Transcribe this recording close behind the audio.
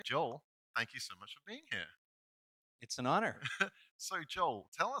Joel, thank you so much for being here. It's an honor. So, Joel,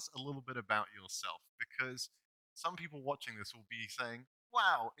 tell us a little bit about yourself because some people watching this will be saying,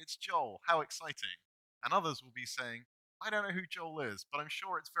 wow, it's Joel, how exciting. And others will be saying, I don't know who Joel is, but I'm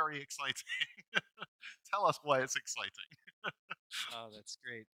sure it's very exciting. Tell us why it's exciting. Oh, that's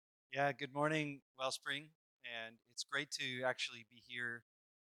great. Yeah, good morning, Wellspring. And it's great to actually be here.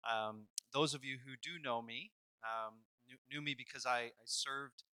 Those of you who do know me knew me because I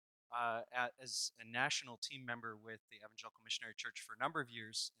served as a national team member with the Evangelical Missionary Church for a number of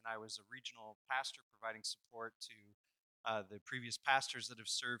years. And I was a regional pastor providing support to the previous pastors that have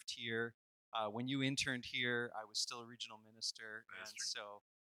served here. When you interned here, I was still a regional minister. That's And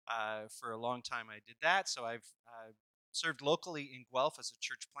true. so for a long time, I did that. So I've served locally in Guelph as a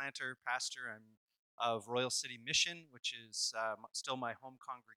church planter, pastor. I'm of Royal City Mission, which is still my home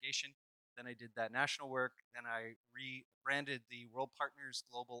congregation. Then I did that national work. Then I rebranded the World Partners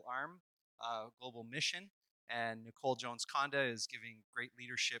Global Arm, Global Mission, and Nicole Jones Conda is giving great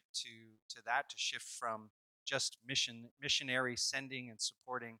leadership to that to shift from just missionary sending and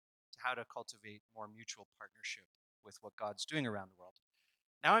supporting to how to cultivate more mutual partnership with what God's doing around the world.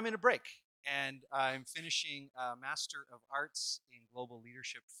 Now I'm in a break and I'm finishing a Master of Arts in Global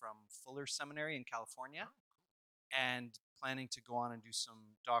Leadership from Fuller Seminary in California Oh, and planning to go on and do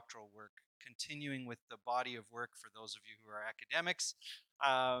some doctoral work, continuing with the body of work for those of you who are academics,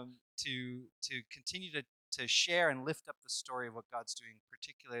 to continue to share and lift up the story of what God's doing,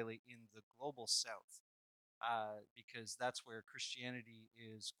 particularly in the global South, because that's where Christianity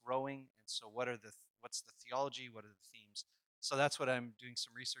is growing. And so, what's the theology? What are the themes? So that's what I'm doing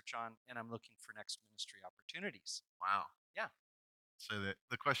some research on, and I'm looking for next ministry opportunities. wow. Yeah. So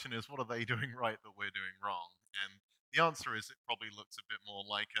the question is, what are they doing right that we're doing wrong? And the answer is, it probably looks a bit more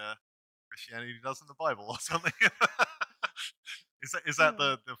like Christianity does in the Bible or something. Is that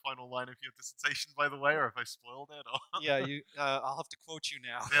the final line of your dissertation, by the way, or have I spoiled it? Or Yeah, you. I'll have to quote you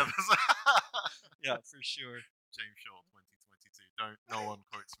now. yeah, Yeah, for sure. James Shaw, 2022. Don't no one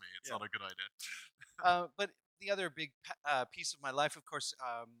quotes me. It's Yeah. not a good idea. But the other big piece of my life, of course,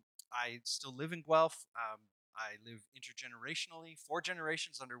 I still live in Guelph. I live intergenerationally, 4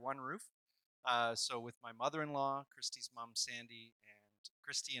 generations under one roof. So with my mother-in-law, Christy's mom, Sandy, and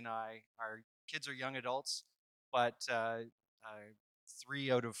Christy and I, our kids are young adults, but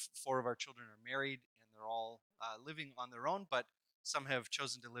 3 out of 4 of our children are married, and they're all living on their own. But some have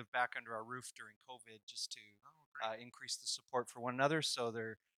chosen to live back under our roof during COVID, just to Oh, great. increase the support for one another. So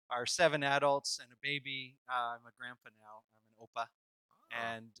there are 7 adults and a baby. I'm a grandpa now. I'm an opa,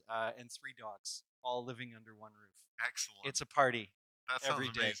 Oh, and 3 dogs, all living under one roof. excellent. It's a party That sounds every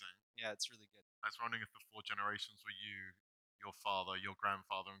day. amazing. Yeah, it's really good. I was wondering if the 4 generations were you, your father, your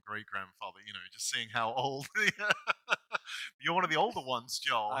grandfather, and great grandfather. Just seeing how old. You're one of the older ones,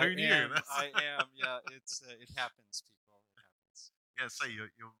 Joel. I Who knew? am. I am. Yeah, it happens, people. It happens. Yeah, say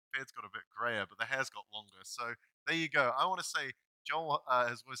your beard's got a bit grayer, but the hair's got longer. So there you go. I want to say Joel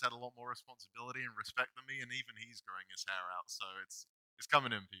has always had a lot more responsibility and respect than me, and even he's growing his hair out. So it's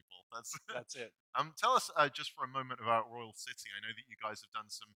coming in, people. That's That's it. tell us just for a moment about Royal City. I know that you guys have done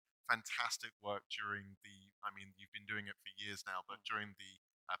some fantastic work during the. I mean, you've been doing it for years now, but Mm. during the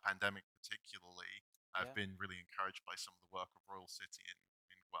pandemic, particularly, I've Yeah. been really encouraged by some of the work of Royal City in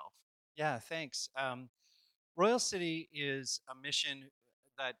Guelph. Yeah. Thanks. Royal City is a mission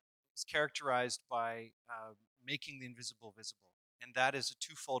that is characterized by making the invisible visible. And that is a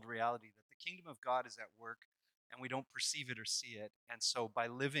twofold reality that the kingdom of God is at work and we don't perceive it or see it. And so by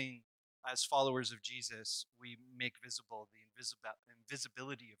living as followers of Jesus, we make visible the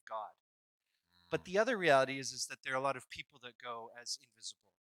invisibility of God. But Mm, the other reality is that there are a lot of people that go as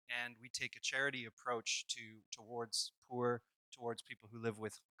invisible. And we take a charity approach towards poor, towards people who live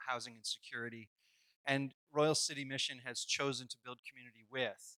with housing insecurity, and Royal City Mission has chosen to build community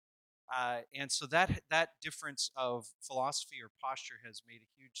with. And so that difference of philosophy or posture has made a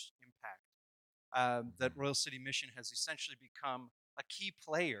huge impact. That mhm. Royal City Mission has essentially become a key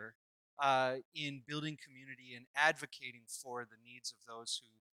player in building community and advocating for the needs of those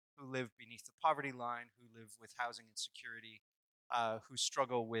who live beneath the poverty line, who live with housing insecurity, who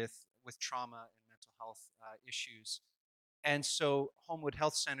struggle with trauma and mental health issues. And so Homewood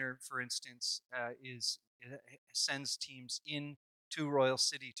Health Center, for instance, sends teams in to Royal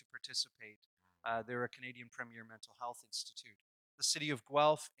City to participate. They're a Canadian premier mental health institute. The city of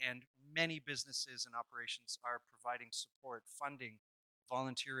Guelph and many businesses and operations are providing support, funding,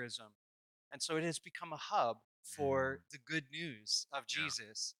 volunteerism. And so it has become a hub for Mm, the good news of yeah.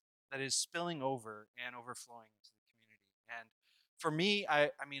 Jesus that is spilling over and overflowing into the community. And for me,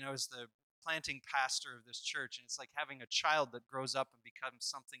 I mean, I was the planting pastor of this church, and it's like having a child that grows up and becomes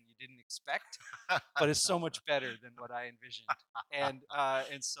something you didn't expect, but is so much better than what I envisioned. And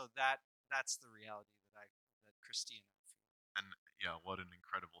so that's the reality that Christine. And yeah, what an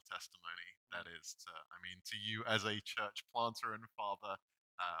incredible testimony that is to, I mean, to you as a church planter and father.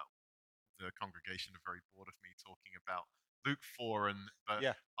 The congregation are very bored of me talking about Luke 4, but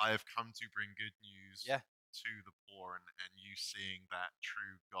Yeah. I have come to bring good news Yeah. to the poor, and you seeing that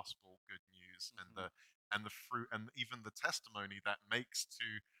true gospel good news, and Mhm. the fruit, and even the testimony that makes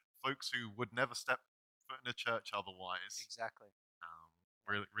to folks who would never step foot in a church otherwise. Exactly. Um,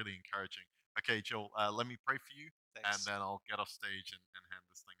 really, really encouraging. Okay, Joel, let me pray for you, and Thanks. then I'll get off stage and hand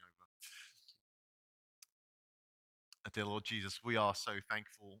this thing over. Dear Lord Jesus, we are so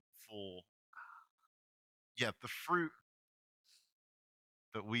thankful for, yeah, the fruit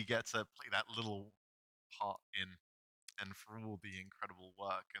that we get to play that little part in, and for all the incredible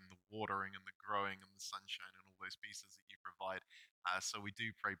work and the watering and the growing and the sunshine and all those pieces that you provide. So we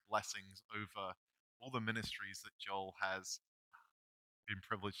do pray blessings over all the ministries that Joel has been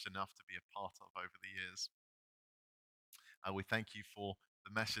privileged enough to be a part of over the years. We thank you for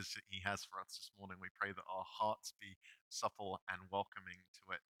the message that he has for us this morning. We pray that our hearts be supple and welcoming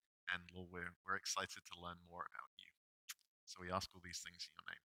to it. And Lord, we're excited to learn more about you. So we ask all these things in your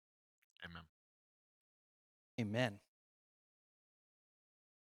name. Amen. Amen.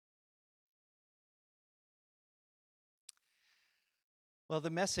 Well, the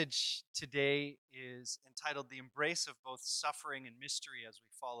message today is entitled The Embrace of Both Suffering and Mystery as We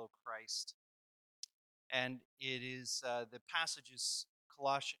Follow Christ. And it is, the passage is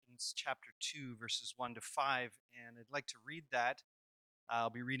Colossians chapter 2, verses 1 to 5. And I'd like to read that. I'll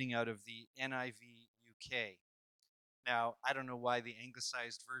be reading out of the NIV UK. Now, I don't know why the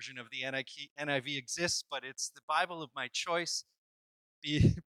anglicized version of the NIV exists, but it's the Bible of my choice,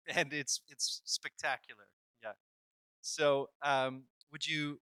 and it's spectacular. Yeah. So, would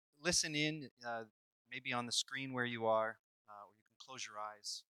you listen in, maybe on the screen where you are, or you can close your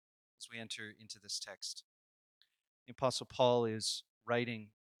eyes as we enter into this text. The Apostle Paul is writing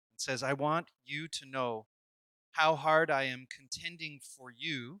and says, I want you to know how hard I am contending for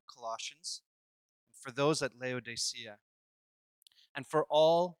you, Colossians, and for those at Laodicea, and for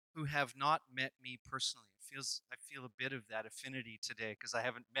all who have not met me personally. I feel a bit of that affinity today because I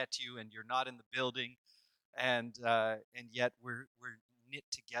haven't met you and you're not in the building, and yet we're knit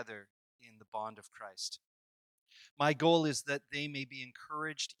together in the bond of Christ. My goal is that they may be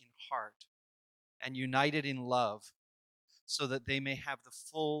encouraged in heart and united in love, so that they may have the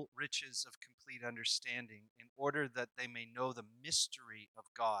full riches of complete understanding, in order that they may know the mystery of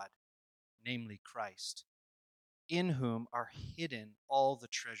God, namely Christ, in whom are hidden all the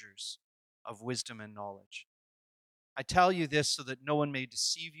treasures of wisdom and knowledge. I tell you this so that no one may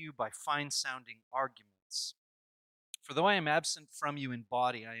deceive you by fine sounding arguments. For though I am absent from you in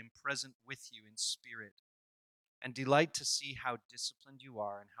body, I am present with you in spirit, and delight to see how disciplined you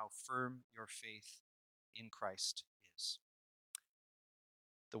are and how firm your faith in Christ is.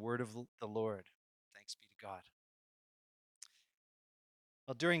 The word of the Lord. Thanks be to God.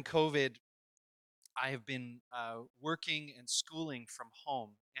 Well, during COVID, I have been working and schooling from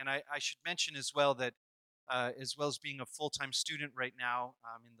home. And I should mention as well that, as well as being a full-time student right now,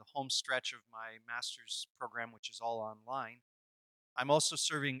 I'm in the home stretch of my master's program, which is all online. I'm also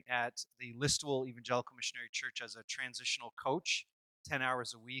serving at the Listowel Evangelical Missionary Church as a transitional coach, 10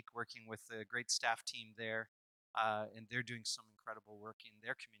 hours a week, working with a great staff team there. And they're doing some incredible work in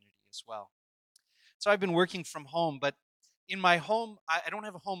their community as well. So I've been working from home, but in my home, I don't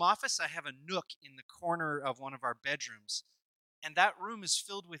have a home office. I have a nook in the corner of one of our bedrooms. And that room is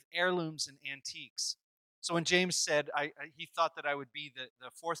filled with heirlooms and antiques. So when James said he thought that I would be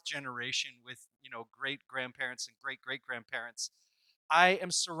the fourth generation with, great grandparents and great great grandparents, I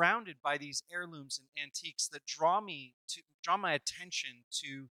am surrounded by these heirlooms and antiques that draw my attention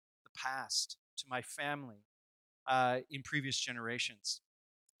to the past, to my family, in previous generations.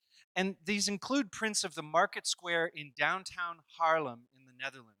 And these include prints of the market square in downtown Haarlem in the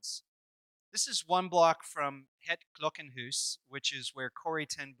Netherlands. This is one block from Het Glockenhuis, which is where Corrie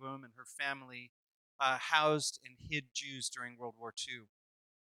ten Boom and her family housed and hid Jews during World War II.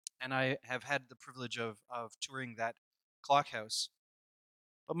 And I have had the privilege of touring that clock house.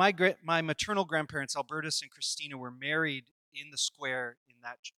 But my maternal grandparents, Albertus and Christina, were married in the square in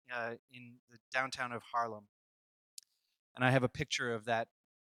the downtown of Haarlem. And I have a picture of that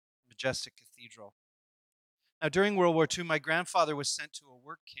majestic cathedral. Now, during World War II, my grandfather was sent to a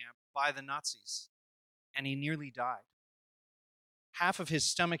work camp by the Nazis, and he nearly died. Half of his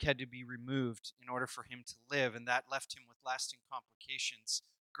stomach had to be removed in order for him to live, and that left him with lasting complications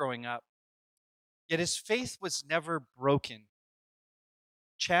growing up. Yet his faith was never broken,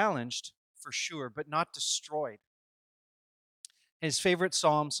 challenged for sure, but not destroyed. His favorite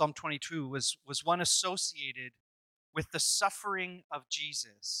psalm, Psalm 22, was one associated with the suffering of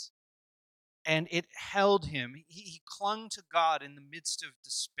Jesus. And it held him. He clung to God in the midst of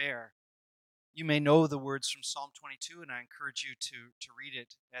despair. You may know the words from Psalm 22, and I encourage you to read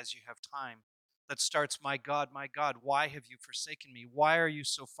it as you have time. That starts, my God, why have you forsaken me? Why are you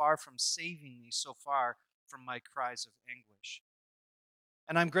so far from saving me, so far from my cries of anguish?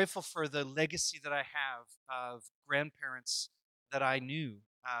 And I'm grateful for the legacy that I have of grandparents that I knew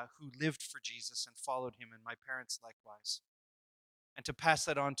who lived for Jesus and followed him, and my parents likewise. And to pass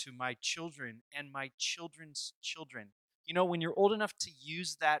that on to my children and my children's children. You know, when you're old enough to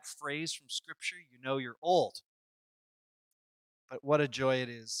use that phrase from Scripture, you know you're old. But what a joy it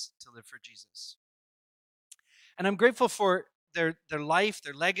is to live for Jesus. And I'm grateful for their life,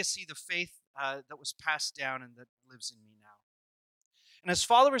 their legacy, the faith that was passed down and that lives in me now. And as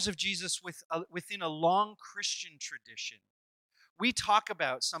followers of Jesus within a long Christian tradition, we talk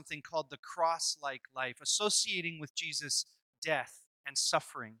about something called the cross-like life, associating with Jesus' death and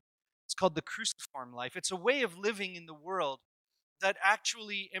suffering. It's called the cruciform life. It's a way of living in the world that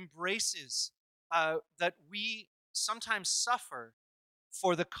actually embraces that we sometimes suffer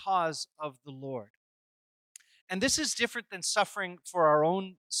for the cause of the Lord. And this is different than suffering for our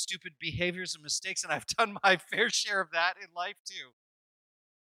own stupid behaviors and mistakes, and I've done my fair share of that in life too.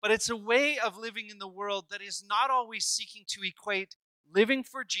 But it's a way of living in the world that is not always seeking to equate living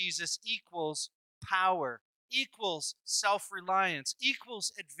for Jesus equals power, equals self-reliance,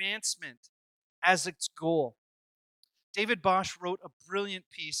 equals advancement as its goal. David Bosch wrote a brilliant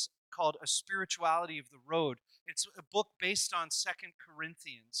piece called A Spirituality of the Road. It's a book based on 2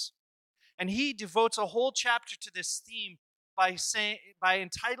 Corinthians. And he devotes a whole chapter to this theme by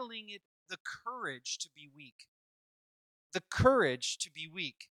entitling it The Courage to Be Weak. The courage to be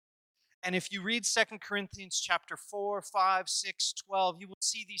weak. And if you read 2 Corinthians chapter 4, 5, 6, 12, you will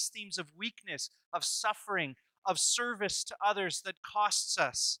see these themes of weakness, of suffering, of service to others that costs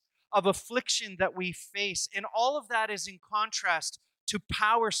us, of affliction that we face. And all of that is in contrast to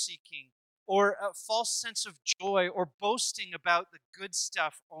power seeking or a false sense of joy or boasting about the good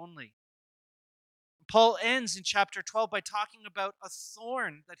stuff only. Paul ends in chapter 12 by talking about a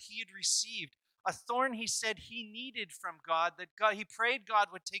thorn that he had received. A thorn he said he needed from God, he prayed God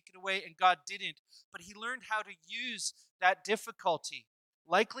would take it away, and God didn't. But he learned how to use that difficulty,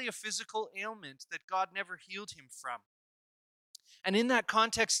 likely a physical ailment that God never healed him from. And in that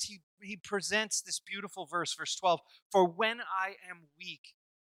context, he presents this beautiful verse 12, for when I am weak,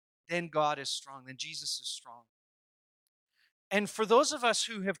 then God is strong, then Jesus is strong. And for those of us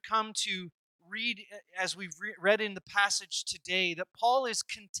who have come to read, as we've read in the passage today, that Paul is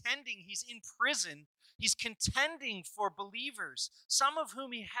contending, he's in prison, he's contending for believers, some of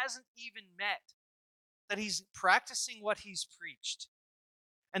whom he hasn't even met, that he's practicing what he's preached,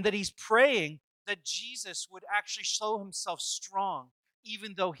 and that he's praying that Jesus would actually show himself strong,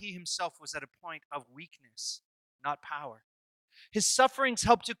 even though he himself was at a point of weakness, not power. His sufferings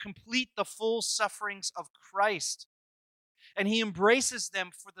help to complete the full sufferings of Christ. And he embraces them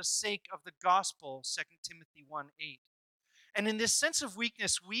for the sake of the gospel, 2 Timothy 1:8. And in this sense of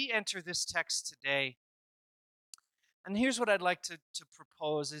weakness, we enter this text today. And here's what I'd like to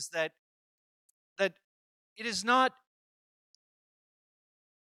propose is that it is not,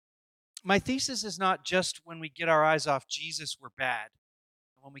 my thesis is not just when we get our eyes off Jesus, we're bad.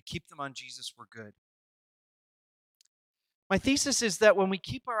 And when we keep them on Jesus, we're good. My thesis is that when we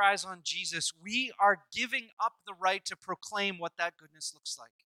keep our eyes on Jesus, we are giving up the right to proclaim what that goodness looks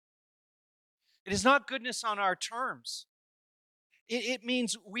like. It is not goodness on our terms. It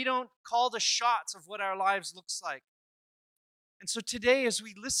means we don't call the shots of what our lives looks like. And so today, as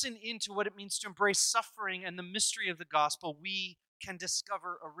we listen into what it means to embrace suffering and the mystery of the gospel, we can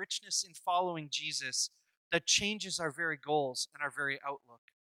discover a richness in following Jesus that changes our very goals and our very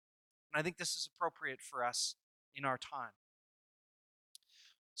outlook. And I think this is appropriate for us in our time.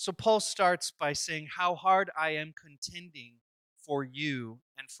 So Paul starts by saying, how hard I am contending for you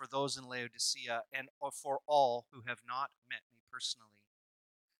and for those in Laodicea and for all who have not met me personally.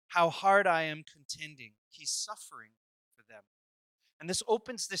 How hard I am contending. He's suffering for them. And this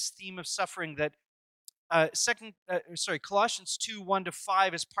opens this theme of suffering that Colossians 2,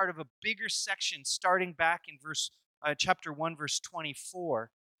 1-5 is part of a bigger section starting back in chapter 1, verse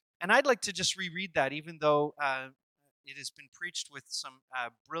 24. And I'd like to just reread that, even though it has been preached with some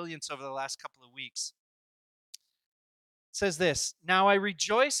brilliance over the last couple of weeks. It says this, now I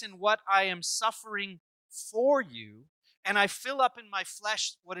rejoice in what I am suffering for you, and I fill up in my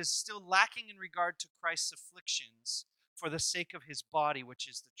flesh what is still lacking in regard to Christ's afflictions for the sake of his body, which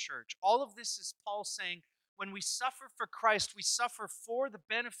is the church. All of this is Paul saying, when we suffer for Christ, we suffer for the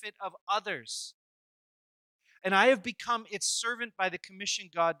benefit of others. And I have become its servant by the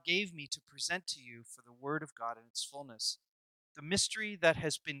commission God gave me to present to you for the word of God in its fullness, the mystery that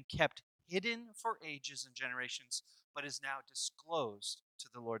has been kept hidden for ages and generations, but is now disclosed to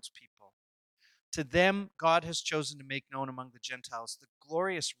the Lord's people. To them, God has chosen to make known among the Gentiles the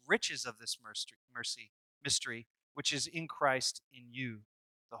glorious riches of this mystery, which is in Christ in you,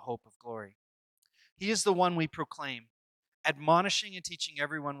 the hope of glory. He is the one we proclaim, admonishing and teaching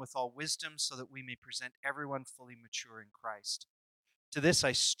everyone with all wisdom, so that we may present everyone fully mature in Christ. To this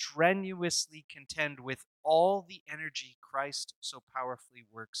I strenuously contend with all the energy Christ so powerfully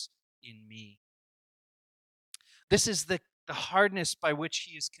works in me. This is the hardness by which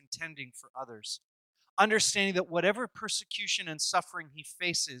he is contending for others, understanding that whatever persecution and suffering he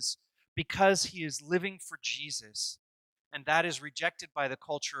faces because he is living for Jesus, and that is rejected by the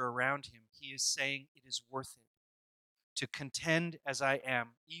culture around him, he is saying it is worth it to contend as I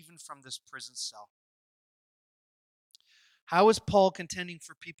am, even from this prison cell. How is Paul contending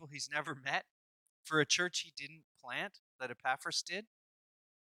for people he's never met, for a church he didn't plant that Epaphras did?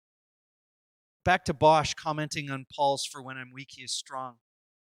 Back to Bosch commenting on Paul's "for when I'm weak, he is strong."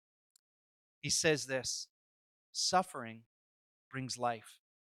 He says this: suffering brings life.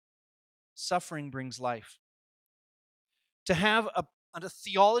 Suffering brings life. To have a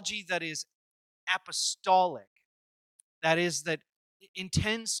theology that is apostolic, that is, that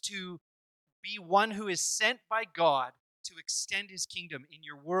intends to be one who is sent by God to extend his kingdom in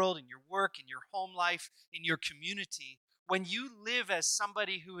your world, in your work, in your home life, in your community. When you live as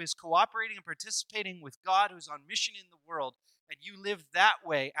somebody who is cooperating and participating with God, who's on mission in the world, and you live that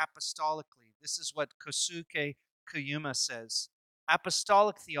way apostolically, this is what Kosuke Kuyuma says: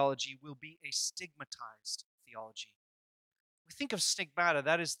 apostolic theology will be a stigmatized theology. We think of stigmata,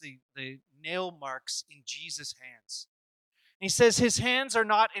 that is the nail marks in Jesus' hands. And he says his hands are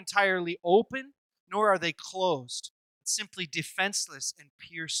not entirely open, nor are they closed. It's simply defenseless and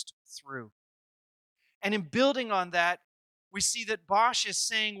pierced through. And in building on that, we see that Bosch is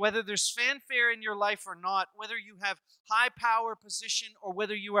saying whether there's fanfare in your life or not, whether you have high power position or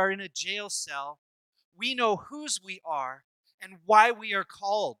whether you are in a jail cell, we know whose we are and why we are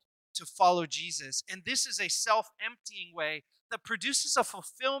called to follow Jesus. And this is a self-emptying way that produces a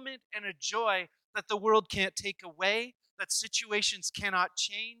fulfillment and a joy that the world can't take away, that situations cannot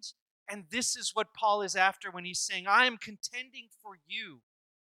change. And this is what Paul is after when he's saying, I am contending for you,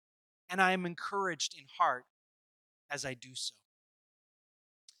 and I am encouraged in heart as I do so.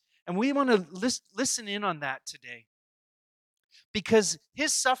 And we want to listen in on that today, because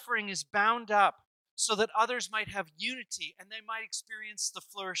his suffering is bound up so that others might have unity and they might experience the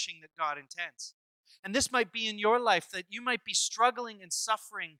flourishing that God intends. And this might be in your life, that you might be struggling and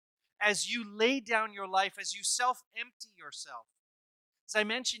suffering as you lay down your life, as you self-empty yourself. As I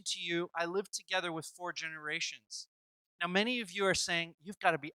mentioned to you, I lived together with 4 generations. Now, many of you are saying, you've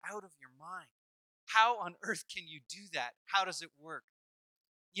got to be out of your mind. How on earth can you do that? How does it work?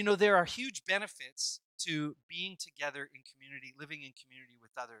 You know, there are huge benefits to being together in community, living in community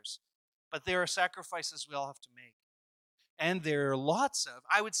with others. But there are sacrifices we all have to make. And there are lots of,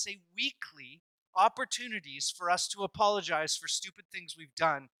 I would say, weekly opportunities for us to apologize for stupid things we've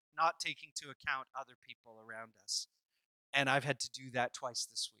done, not taking into account other people around us. And I've had to do that twice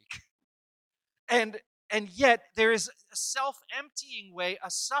this week. And yet there is a self-emptying way, a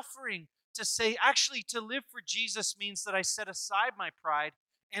suffering to say, actually, to live for Jesus means that I set aside my pride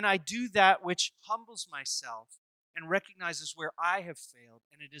and I do that which humbles myself and recognizes where I have failed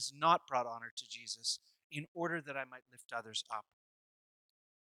and it has not brought honor to Jesus, in order that I might lift others up.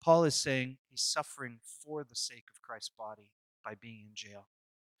 Paul is saying he's suffering for the sake of Christ's body by being in jail.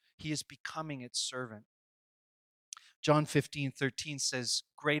 He is becoming its servant. John 15:13 says,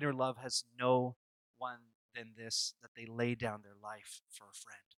 greater love has no one than this, that they lay down their life for a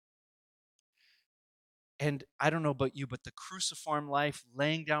friend. And I don't know about you, but the cruciform life,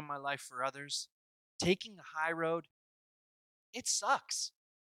 laying down my life for others, taking the high road, it sucks.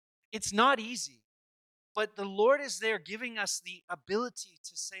 It's not easy. But the Lord is there giving us the ability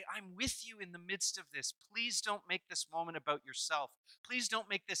to say, I'm with you in the midst of this. Please don't make this moment about yourself. Please don't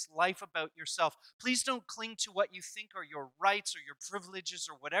make this life about yourself. Please don't cling to what you think are your rights or your privileges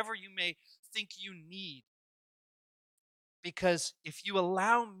or whatever you may think you need. Because if you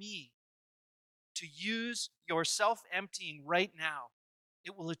allow me to use your self-emptying right now,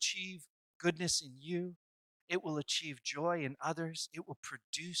 it will achieve goodness in you. It will achieve joy in others. It will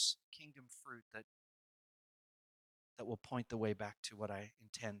produce kingdom fruit that that will point the way back to what I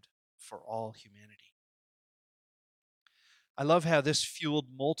intend for all humanity. I love how this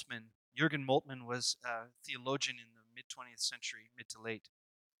fueled Moltmann. Jürgen Moltmann was a theologian in the mid-20th century, mid to late.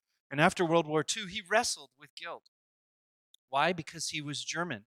 And after World War II, he wrestled with guilt. Why? Because he was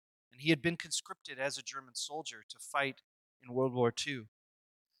German, and he had been conscripted as a German soldier to fight in World War II.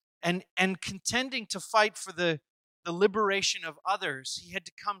 And contending to fight for the liberation of others, he had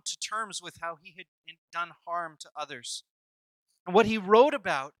to come to terms with how he had done harm to others. And what he wrote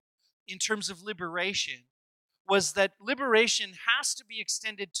about in terms of liberation was that liberation has to be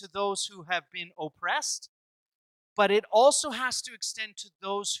extended to those who have been oppressed, but it also has to extend to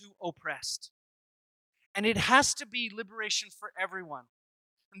those who oppressed. And it has to be liberation for everyone.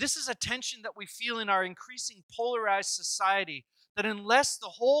 And this is a tension that we feel in our increasing polarized society, that unless the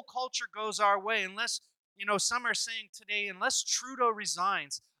whole culture goes our way, unless, some are saying today, unless Trudeau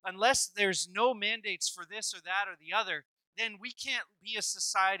resigns, unless there's no mandates for this or that or the other, then we can't be a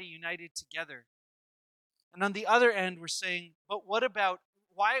society united together. And on the other end, we're saying, but what about,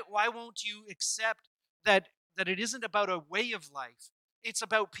 why won't you accept that it isn't about a way of life, it's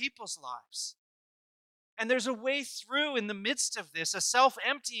about people's lives? And there's a way through in the midst of this, a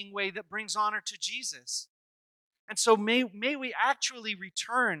self-emptying way that brings honor to Jesus. And so may we actually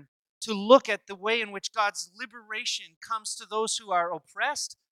return to look at the way in which God's liberation comes to those who are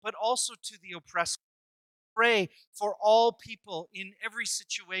oppressed, but also to the oppressed. Pray for all people in every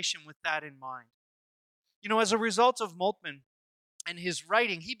situation with that in mind. As a result of Moltmann and his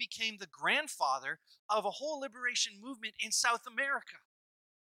writing, he became the grandfather of a whole liberation movement in South America.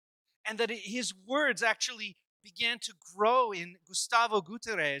 And that his words actually began to grow in Gustavo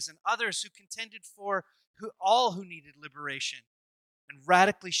Gutierrez and others who contended for all who needed liberation, and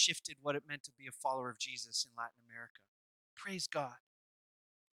radically shifted what it meant to be a follower of Jesus in Latin America. Praise God.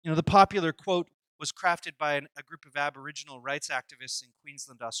 The popular quote was crafted by a group of Aboriginal rights activists in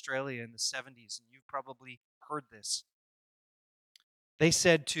Queensland, Australia in the 70s, and you've probably heard this. They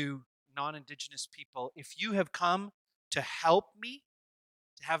said to non-Indigenous people, if you have come to help me,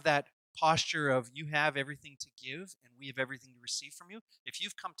 to have that posture of you have everything to give and we have everything to receive from you, if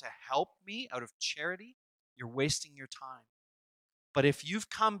you've come to help me out of charity, you're wasting your time. But if you've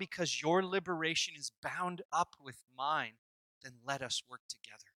come because your liberation is bound up with mine, then let us work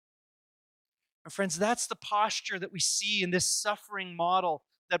together. And friends, that's the posture that we see in this suffering model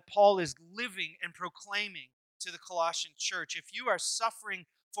that Paul is living and proclaiming to the Colossian church. If you are suffering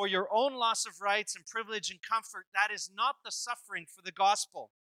for your own loss of rights and privilege and comfort, that is not the suffering for the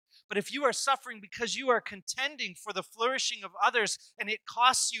gospel. But if you are suffering because you are contending for the flourishing of others and it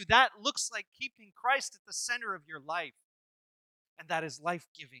costs you, that looks like keeping Christ at the center of your life. And that is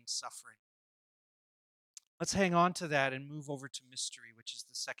life-giving suffering. Let's hang on to that and move over to mystery, which is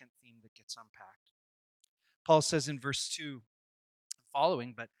the second theme that gets unpacked. Paul says in verse 2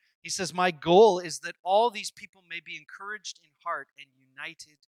 following, but he says, my goal is that all these people may be encouraged in heart and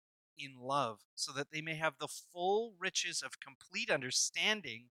united in love, so that they may have the full riches of complete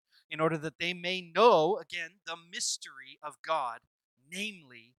understanding, in order that they may know, again, the mystery of God,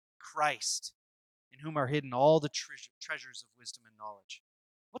 namely Christ, in whom are hidden all the treasures of wisdom and knowledge.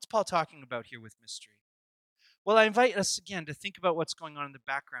 What's Paul talking about here with mystery? Well, I invite us again to think about what's going on in the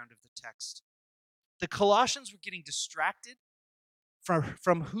background of the text. The Colossians were getting distracted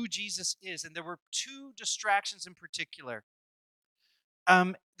from who Jesus is, and there were two distractions in particular.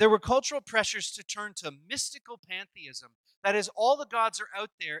 There were cultural pressures to turn to mystical pantheism. That is, all the gods are out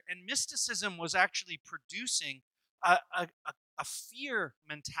there, and mysticism was actually producing a fear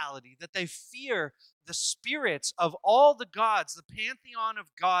mentality, that they fear the spirits of all the gods, the pantheon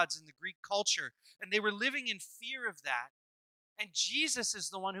of gods in the Greek culture, and they were living in fear of that. And Jesus is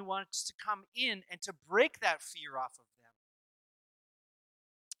the one who wants to come in and to break that fear off of them.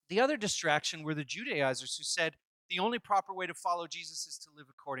 The other distraction were the Judaizers, who said the only proper way to follow Jesus is to live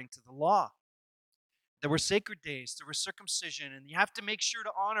according to the law. There were sacred days, there was circumcision, and you have to make sure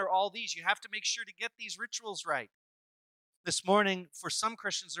to honor all these. You have to make sure to get these rituals right. This morning, for some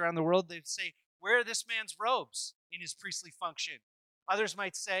Christians around the world, they'd say, where are this man's robes in his priestly function? Others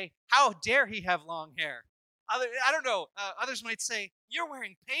might say, how dare he have long hair? Others might say, you're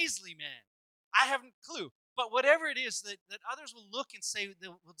wearing paisley, man. I haven't a clue. But whatever it is that others will look and say, they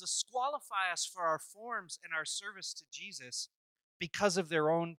will disqualify us for our forms and our service to Jesus because of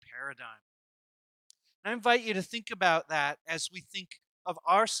their own paradigm. And I invite you to think about that as we think of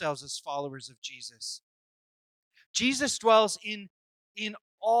ourselves as followers of Jesus. Jesus dwells in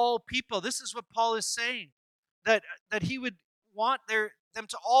all people. This is what Paul is saying, that he would want them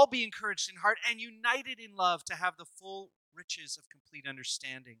to all be encouraged in heart and united in love, to have the full riches of complete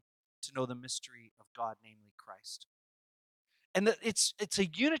understanding, to know the mystery of God, namely Christ. And that it's a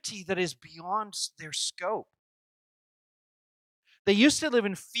unity that is beyond their scope. They used to live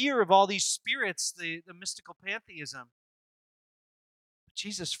in fear of all these spirits, the mystical pantheism. But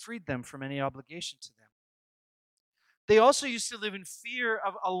Jesus freed them from any obligation to them. They also used to live in fear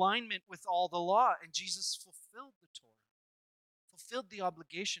of alignment with all the law, and Jesus fulfilled the Torah, fulfilled the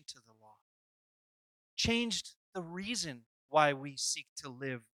obligation to the law, changed the reason why we seek to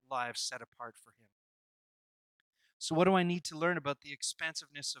live lives set apart for Him. So, what do I need to learn about the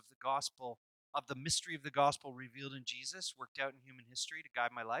expansiveness of the gospel, of the mystery of the gospel revealed in Jesus, worked out in human history to guide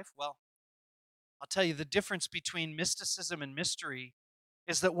my life? Well, I'll tell you the difference between mysticism and mystery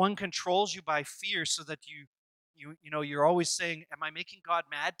is that one controls you by fear so that you're always saying, am I making God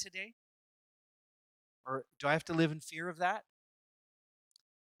mad today? Or do I have to live in fear of that?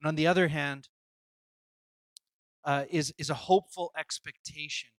 And on the other hand, is a hopeful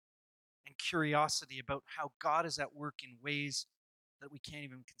expectation and curiosity about how God is at work in ways that we can't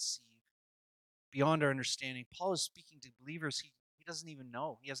even conceive, beyond our understanding. Paul is speaking to believers he doesn't even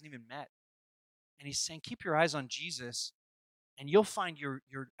know, he hasn't even met. And he's saying, keep your eyes on Jesus, and you'll find your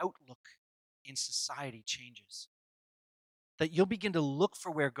outlook in society changes. That you'll begin to look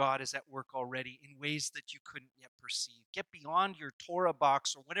for where God is at work already in ways that you couldn't yet perceive. Get beyond your Torah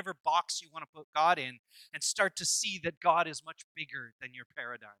box or whatever box you want to put God in and start to see that God is much bigger than your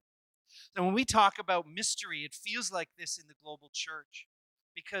paradigm. So when we talk about mystery, it feels like this in the global church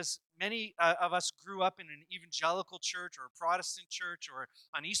because many of us grew up in an evangelical church or a Protestant church or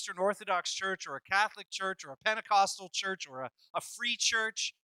an Eastern Orthodox church or a Catholic church or a Pentecostal church or a free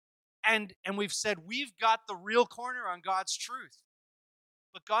church. And we've said we've got the real corner on God's truth.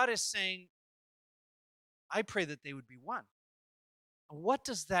 But God is saying, I pray that they would be one. And what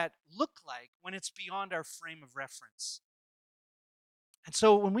does that look like when it's beyond our frame of reference? And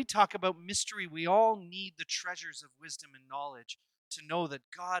so when we talk about mystery, we all need the treasures of wisdom and knowledge to know that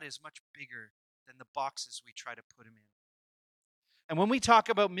God is much bigger than the boxes we try to put him in. And when we talk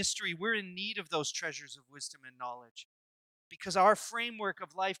about mystery, we're in need of those treasures of wisdom and knowledge because our framework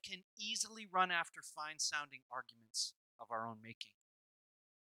of life can easily run after fine-sounding arguments of our own making.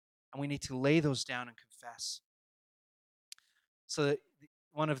 And we need to lay those down and confess. So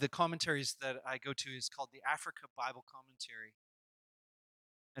one of the commentaries that I go to is called the Africa Bible Commentary.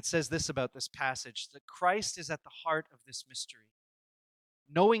 It says this about this passage, that Christ is at the heart of this mystery.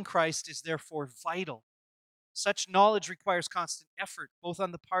 Knowing Christ is therefore vital. Such knowledge requires constant effort, both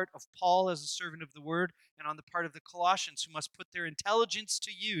on the part of Paul as a servant of the word and on the part of the Colossians, who must put their intelligence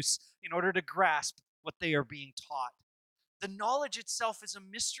to use in order to grasp what they are being taught. The knowledge itself is a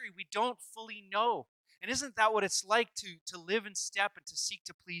mystery we don't fully know. And isn't that what it's like to live in step and to seek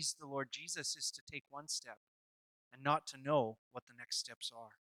to please the Lord Jesus, is to take one step and not to know what the next steps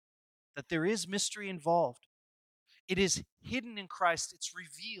are? That there is mystery involved. It is hidden in Christ, it's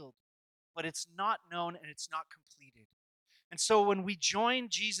revealed, but it's not known and it's not completed. And so when we join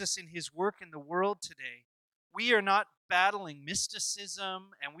Jesus in his work in the world today, we are not battling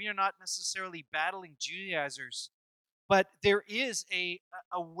mysticism and we are not necessarily battling Judaizers, but there is a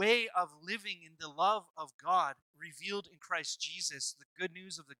way of living in the love of God revealed in Christ Jesus, the good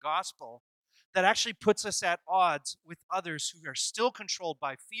news of the gospel, that actually puts us at odds with others who are still controlled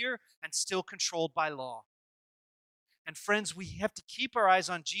by fear and still controlled by law. And friends, we have to keep our eyes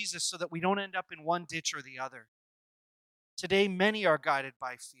on Jesus so that we don't end up in one ditch or the other. Today, many are guided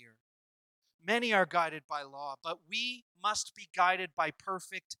by fear. Many are guided by law, but we must be guided by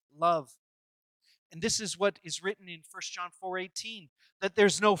perfect love. And this is what is written in 1 John 4:18, that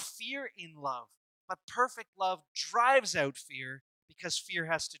there's no fear in love, but perfect love drives out fear, because fear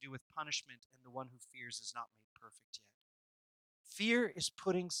has to do with punishment, and the one who fears is not made perfect yet. Fear is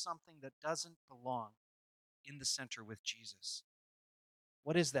putting something that doesn't belong in the center with Jesus.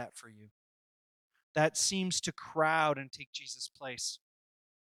 What is that for you? That seems to crowd and take Jesus' place.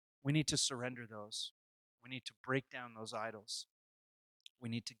 We need to surrender those. We need to break down those idols. We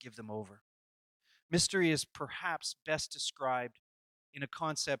need to give them over. Mystery is perhaps best described in a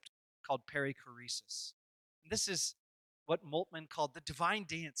concept called perichoresis. And this is what Moltmann called the divine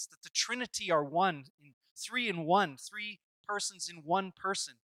dance, that the Trinity are one, in one, three persons in one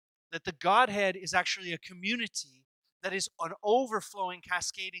person. That the Godhead is actually a community that is an overflowing,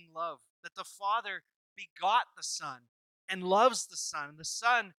 cascading love. That the Father begot the Son and loves the Son, and the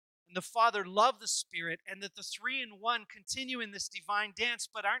Son and the Father love the Spirit, and that the three in one continue in this divine dance,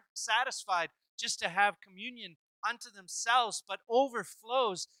 but aren't satisfied just to have communion unto themselves, but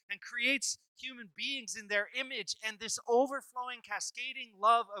overflows and creates human beings in their image. And this overflowing, cascading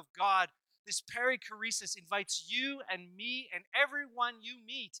love of God, this perichoresis, invites you and me and everyone you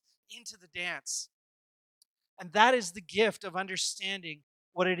meet into the dance. And that is the gift of understanding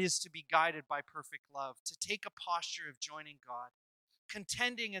what it is to be guided by perfect love, to take a posture of joining God,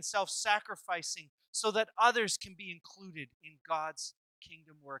 contending and self sacrificing so that others can be included in God's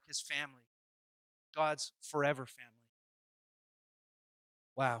kingdom work, his family, God's forever family.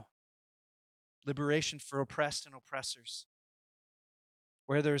 Wow. Liberation for oppressed and oppressors.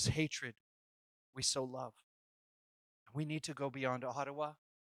 Where there's hatred, we sow love. We need to go beyond Ottawa.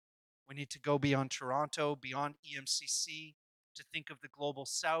 We need to go beyond Toronto, beyond EMCC, to think of the global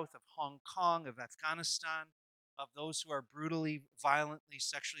south, of Hong Kong, of Afghanistan, of those who are brutally, violently,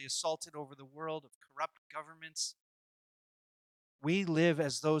 sexually assaulted over the world, of corrupt governments. We live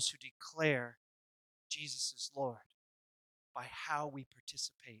as those who declare Jesus is Lord by how we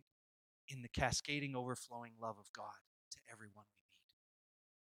participate in the cascading, overflowing love of God to everyone we meet.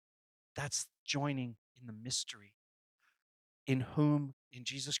 That's joining in the mystery in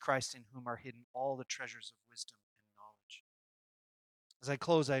Jesus Christ, in whom are hidden all the treasures of wisdom and knowledge. As I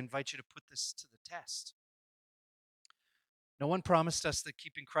close, I invite you to put this to the test. No one promised us that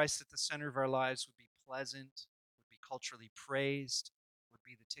keeping Christ at the center of our lives would be pleasant, would be culturally praised, would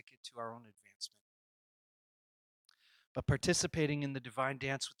be the ticket to our own advancement. But participating in the divine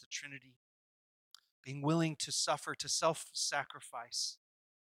dance with the Trinity, being willing to suffer, to self-sacrifice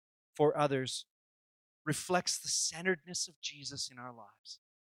for others, reflects the centeredness of Jesus in our lives.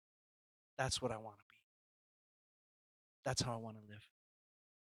 That's what I want to be. That's how I want to live.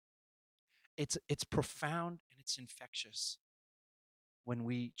 It's profound and it's infectious when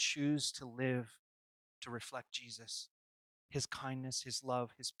we choose to live to reflect Jesus, his kindness, his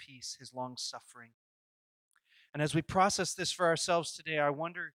love, his peace, his long suffering. And as we process this for ourselves today, I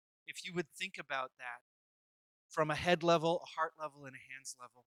wonder if you would think about that from a head level, a heart level, and a hands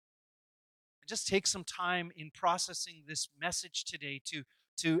level. And just take some time in processing this message today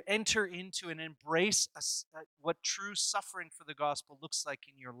to enter into and embrace what true suffering for the gospel looks like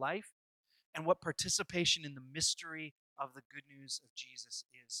in your life, and what participation in the mystery of the good news of Jesus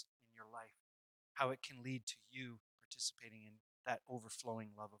is in your life, how it can lead to you participating in that overflowing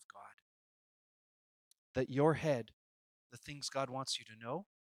love of God. That your head, the things God wants you to know,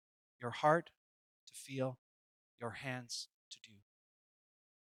 your heart to feel, your hands to do.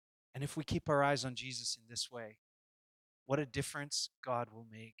 And if we keep our eyes on Jesus in this way, what a difference God will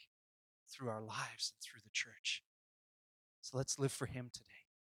make through our lives and through the church. So let's live for him today.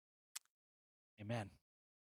 Amen.